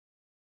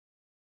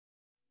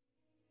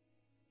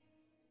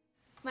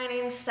My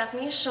name is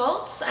Stefanie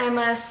Shultz. I'm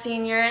a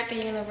senior at the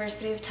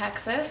University of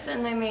Texas,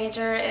 and my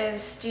major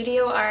is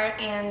studio art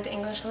and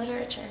English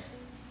literature.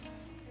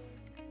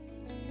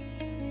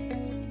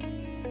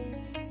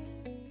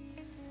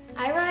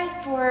 I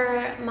ride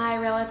for my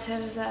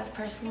relatives that have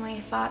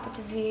personally fought the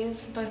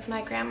disease, both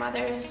my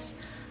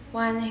grandmothers,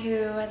 one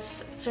who has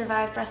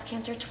survived breast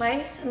cancer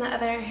twice and the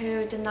other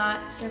who did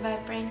not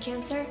survive brain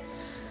cancer.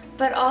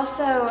 But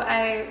also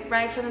I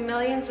ride for the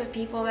millions of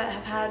people that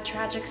have had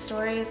tragic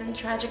stories and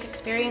tragic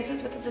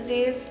experiences with the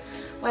disease,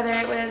 whether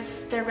it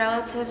was their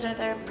relatives or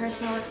their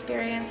personal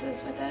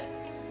experiences with it.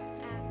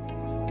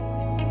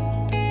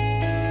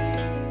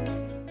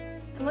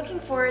 I'm looking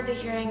forward to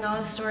hearing all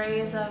the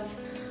stories of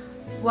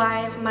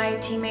why my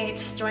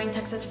teammates joined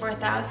Texas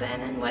 4000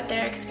 and what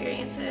their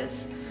experience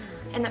is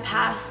in the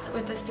past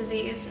with this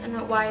disease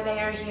and why they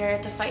are here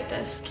to fight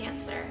this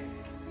cancer.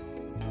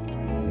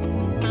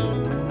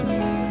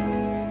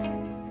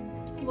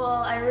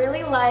 Well, I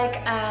really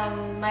like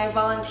my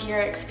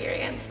volunteer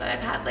experience that I've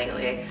had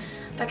lately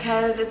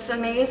because it's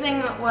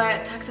amazing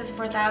what Texas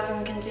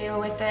 4000 can do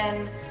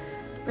within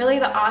really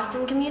the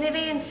Austin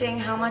community and seeing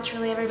how much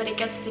really everybody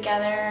gets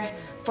together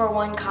for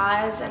one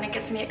cause, and it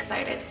gets me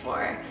excited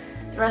for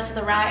the rest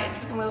of the ride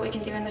and what we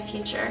can do in the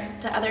future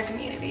to other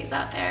communities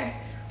out there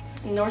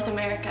in North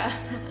America.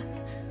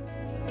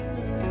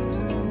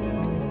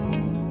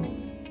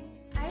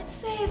 I'd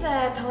say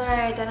the pillar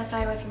I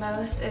identify with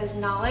most is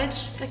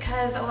knowledge,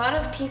 because a lot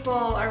of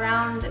people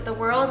around the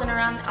world and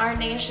around our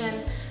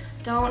nation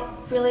don't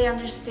really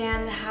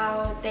understand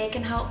how they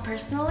can help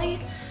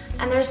personally,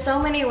 and there's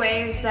so many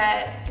ways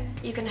that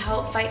you can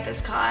help fight this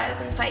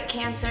cause and fight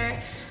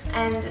cancer,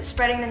 and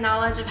spreading the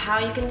knowledge of how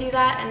you can do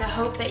that and the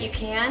hope that you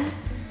can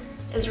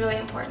is really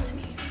important to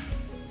me.